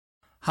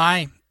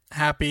Hi,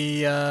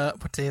 happy,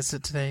 what day is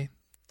it today?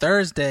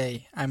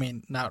 Thursday. I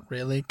mean, not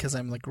really, because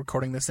I'm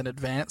recording this in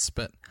advance,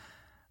 but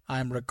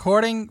I'm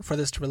recording for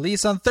this to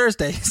release on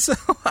Thursday. So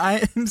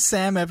I am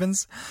Sam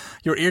Evans,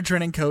 your ear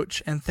training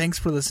coach, and thanks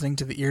for listening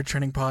to the Ear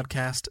Training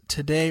Podcast.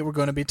 Today we're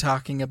going to be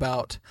talking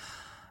about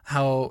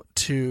how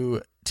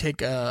to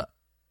take a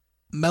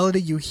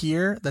melody you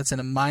hear that's in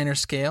a minor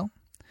scale,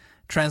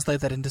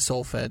 translate that into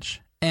solfege,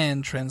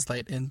 and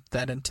translate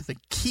that into the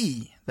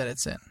key that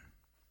it's in.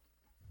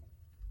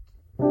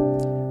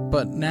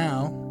 But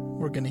now,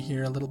 we're going to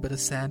hear a little bit of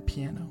sad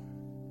piano.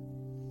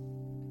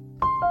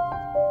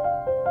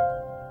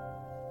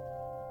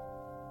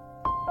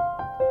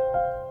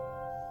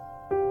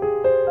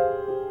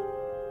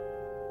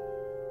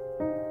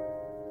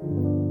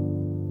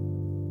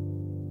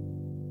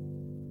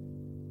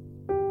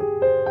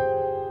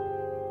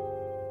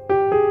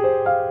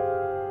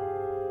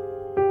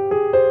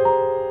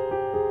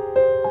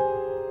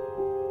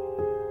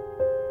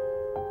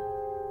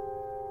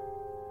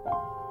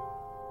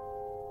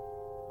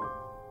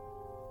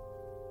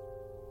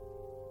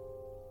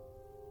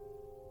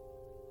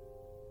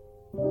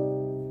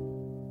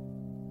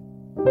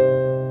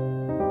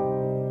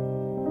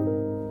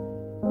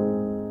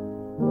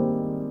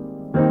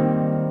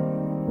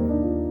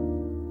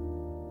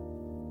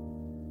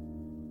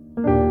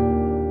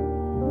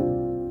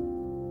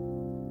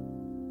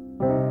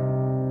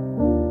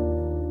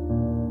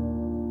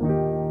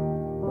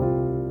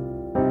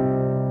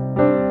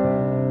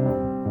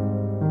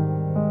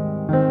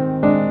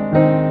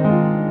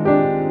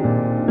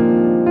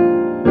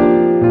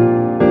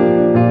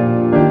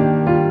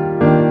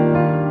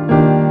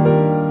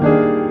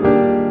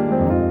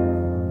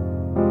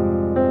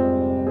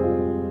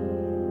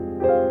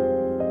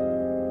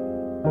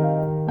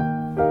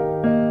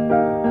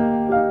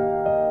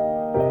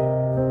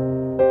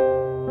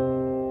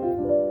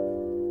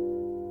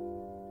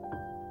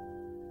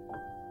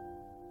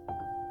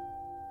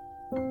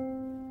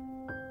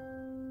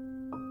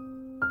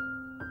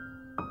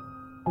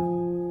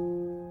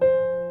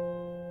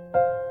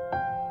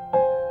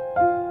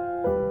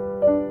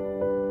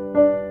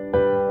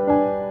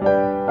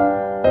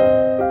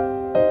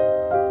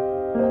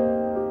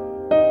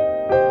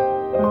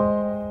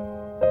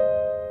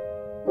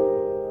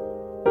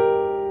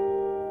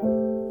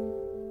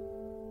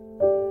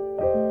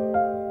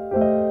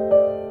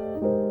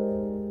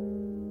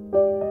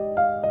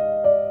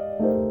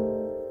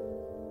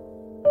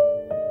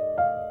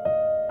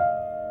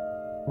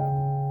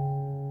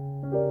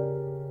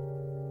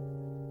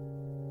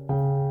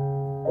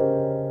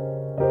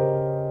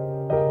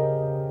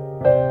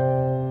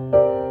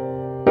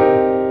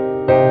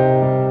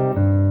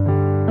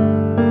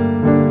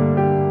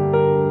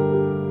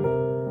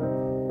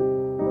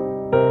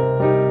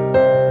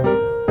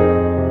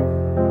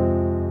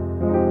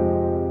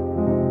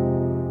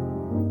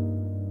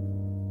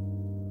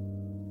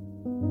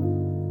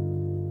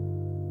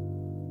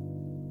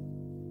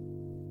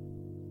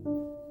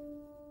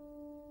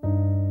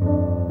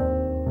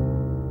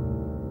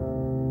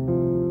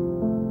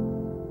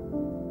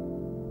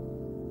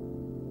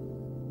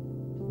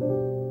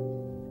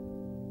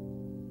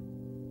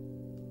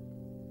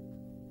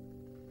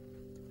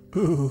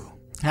 Ooh,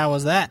 how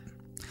was that?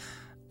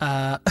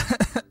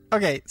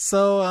 Okay,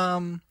 so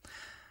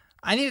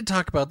I need to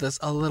talk about this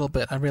a little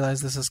bit. I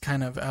realize this is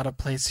kind of out of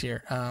place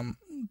here,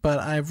 but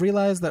I've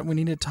realized that we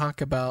need to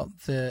talk about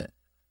the,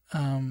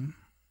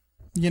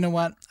 you know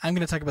what? I'm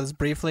going to talk about this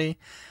briefly,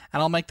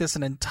 and I'll make this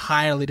an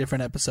entirely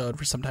different episode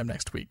for sometime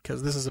next week,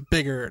 because this is a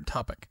bigger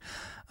topic.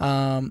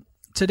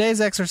 Today's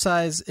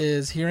exercise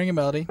is hearing a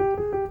melody,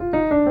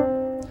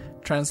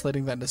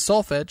 translating that into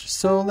solfege,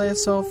 sol, la,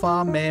 sol,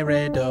 fa, me,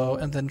 re, do,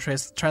 and then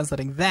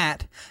translating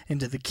that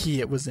into the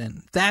key it was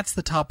in. That's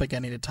the topic I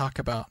need to talk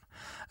about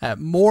at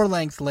more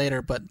length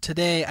later, but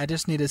today I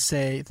just need to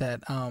say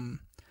that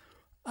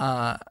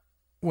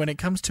when it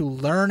comes to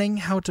learning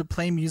how to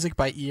play music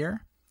by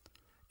ear,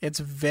 it's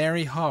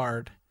very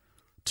hard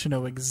to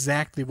know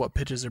exactly what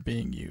pitches are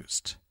being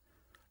used.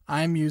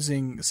 I'm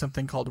using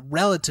something called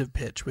relative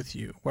pitch with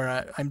you,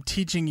 where I'm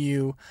teaching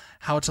you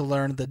how to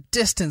learn the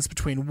distance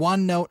between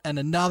one note and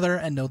another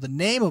and know the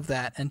name of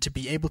that, and to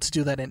be able to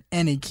do that in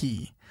any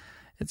key.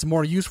 It's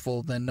more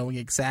useful than knowing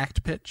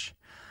exact pitch.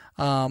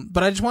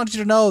 But I just want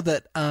you to know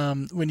that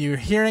when you're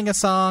hearing a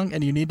song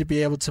and you need to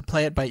be able to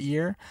play it by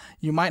ear,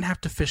 you might have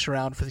to fish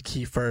around for the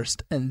key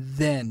first, and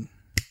then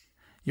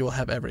you will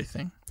have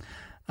everything.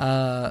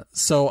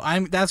 So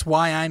that's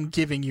why I'm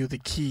giving you the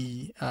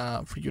key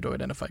for you to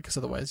identify, because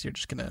otherwise you're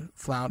just going to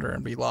flounder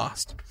and be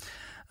lost.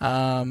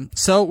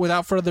 So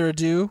without further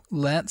ado,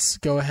 let's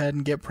go ahead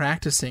and get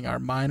practicing our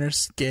minor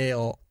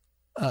scale,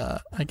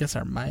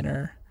 our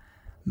minor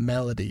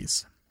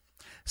melodies.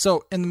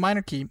 So in the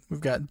minor key, we've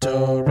got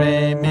do,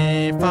 re,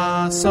 mi,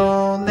 fa,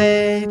 sol, la,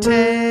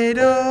 te,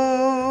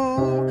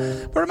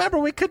 do. But remember,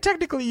 we could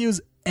technically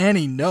use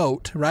any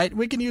note, right?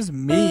 We can use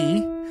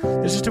mi.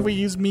 It's just if we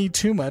use mi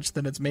too much,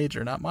 then it's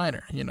major, not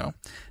minor, you know.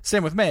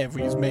 Same with me. If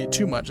we use me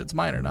too much, it's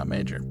minor, not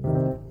major.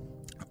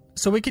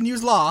 So we can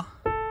use la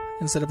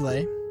instead of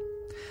lay.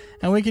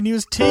 And we can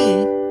use T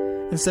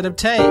instead of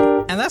te.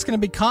 And that's going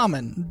to be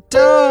common.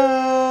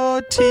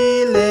 Do,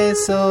 ti, le,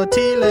 so,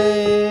 ti,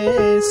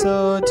 le,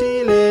 so,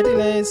 ti, le, ti,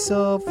 le,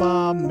 so,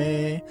 fa,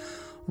 me,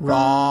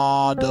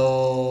 ra,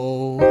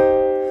 do.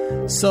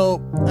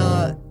 So,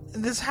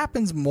 this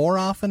happens more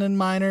often in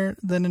minor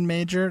than in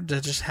major,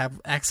 to just have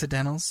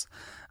accidentals.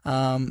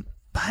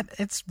 But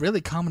it's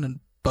really common in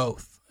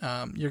both.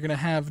 You're going to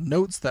have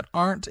notes that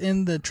aren't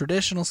in the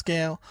traditional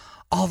scale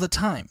all the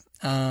time.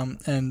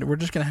 And we're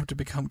just going to have to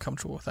become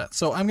comfortable with that.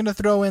 So I'm going to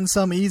throw in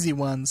some easy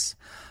ones,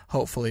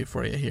 hopefully,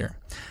 for you here.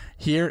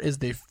 Here is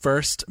the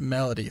first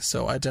melody.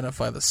 So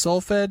identify the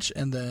solfege,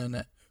 and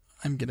then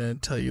I'm going to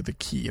tell you the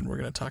key, and we're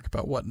going to talk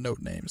about what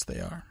note names they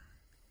are.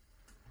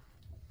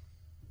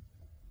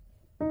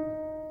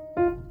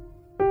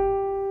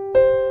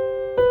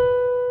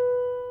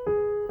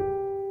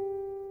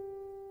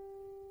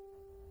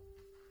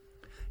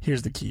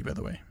 Here's the key, by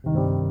the way.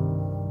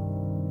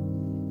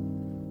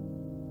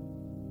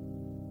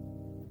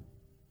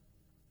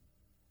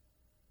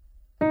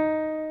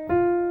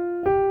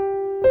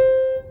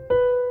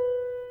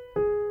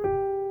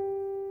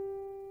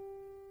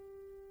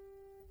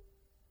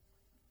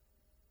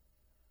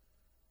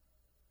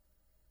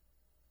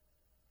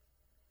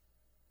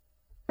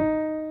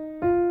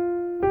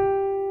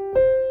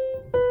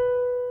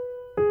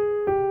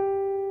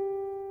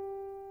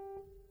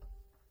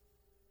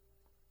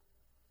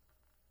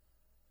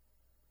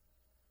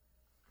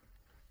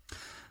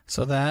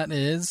 So that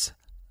is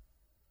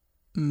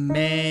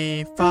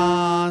me,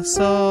 fa,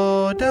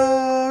 so,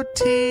 do,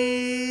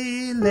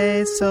 ti,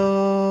 le,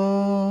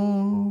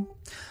 so.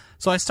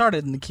 So I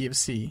started in the key of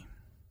C.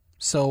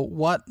 So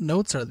what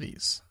notes are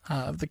these?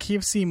 The key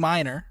of C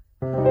minor,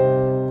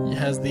 it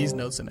has these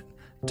notes in it.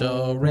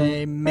 Do,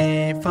 re,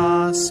 mi,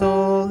 fa,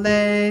 sol,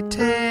 le,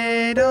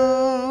 te,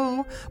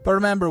 do. But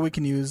remember, we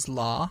can use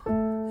la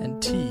and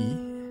ti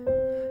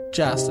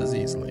just as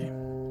easily.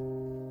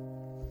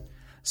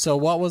 So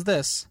what was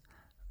this?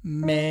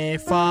 Me,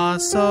 fa,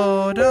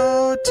 so,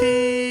 do,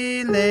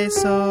 ti, le,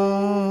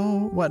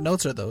 so. What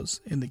notes are those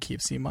in the key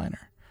of C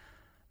minor?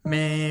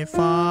 Me,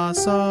 fa,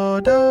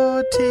 so,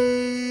 do,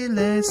 ti,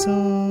 le,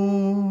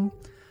 so.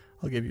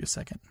 I'll give you a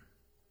second.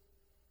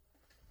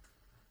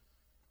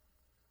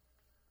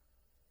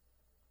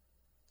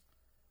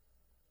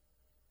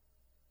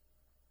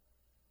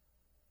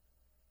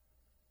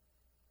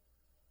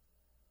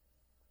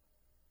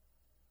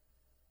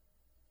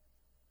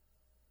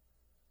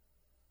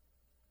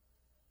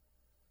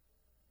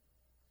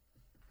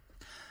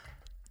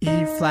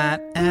 E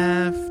flat,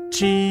 F,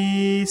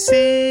 G,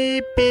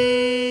 C,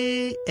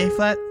 B, A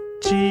flat,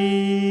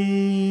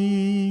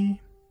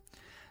 G.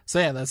 So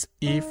yeah, that's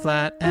E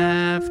flat,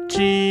 F,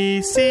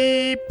 G,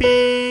 C,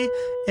 B,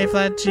 A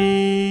flat,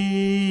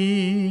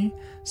 G.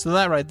 So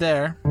that right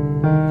there.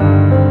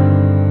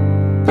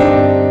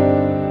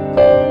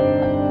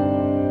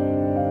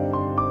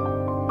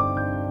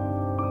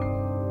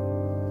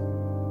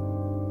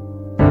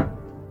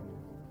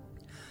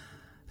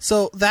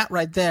 So that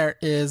right there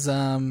is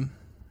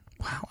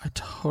wow, I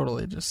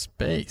totally just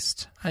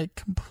spaced. I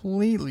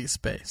completely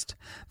spaced.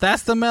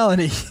 That's the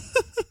melody.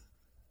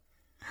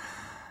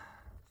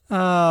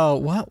 Oh,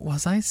 what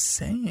was I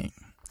saying?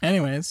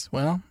 Anyways,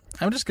 well,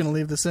 I'm just going to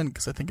leave this in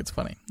because I think it's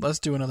funny. Let's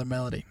do another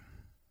melody.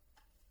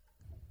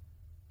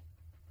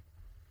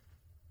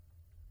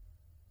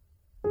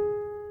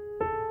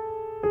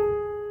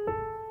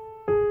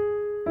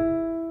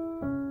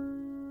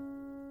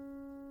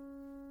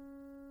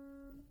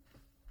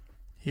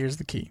 Here's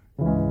the key.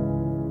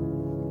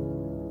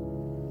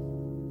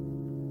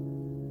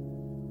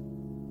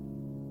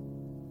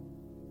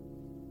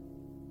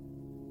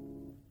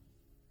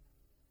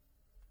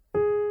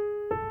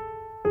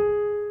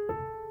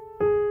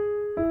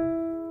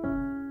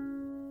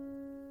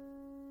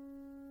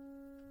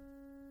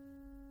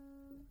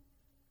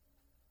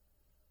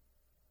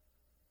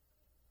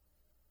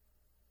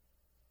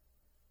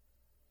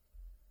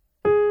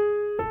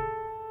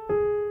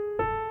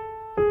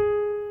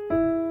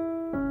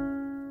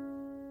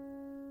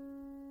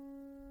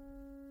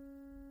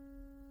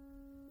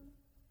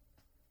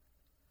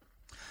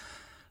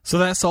 So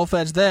that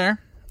solfege there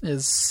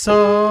is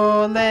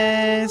sol,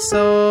 le,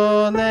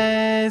 so,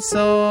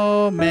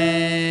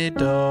 me,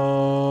 do.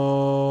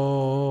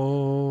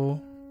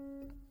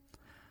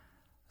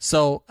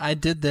 So I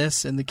did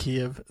this in the key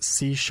of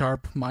C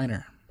sharp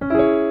minor.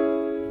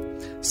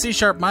 C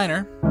sharp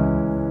minor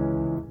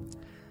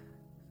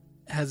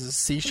has a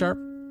C sharp,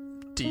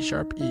 D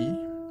sharp, E,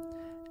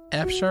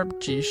 F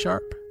sharp, G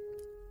sharp,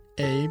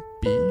 A,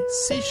 B,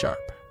 C sharp,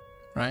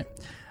 right?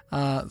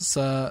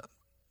 So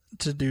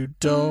to do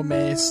do,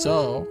 me,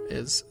 so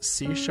is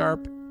C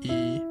sharp,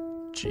 E,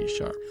 G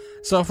sharp.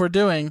 So if we're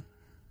doing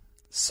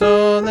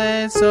sol,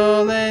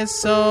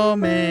 so,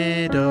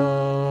 me,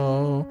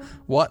 do,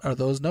 what are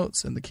those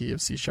notes in the key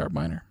of C sharp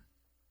minor?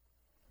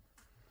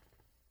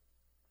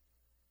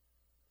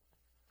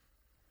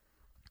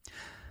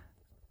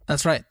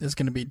 That's right. It's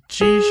going to be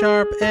G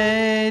sharp,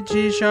 A,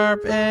 G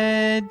sharp,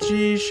 A,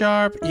 G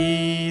sharp,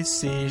 E,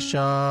 C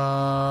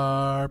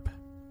sharp.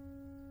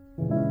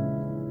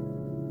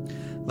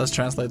 Let's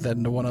translate that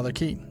into one other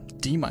key.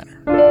 D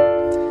minor.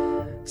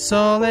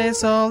 Sole,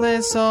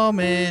 sole, sol,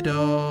 mi, do.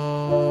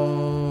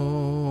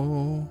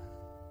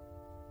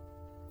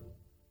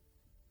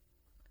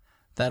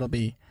 That'll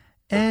be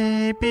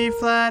A, B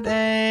flat,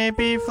 A,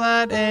 B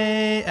flat,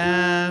 A,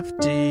 F,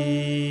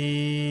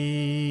 D.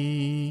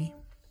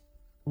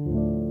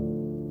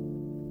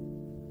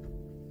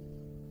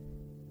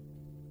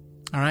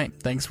 All right,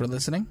 thanks for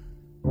listening.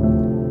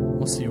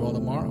 We'll see you all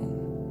tomorrow.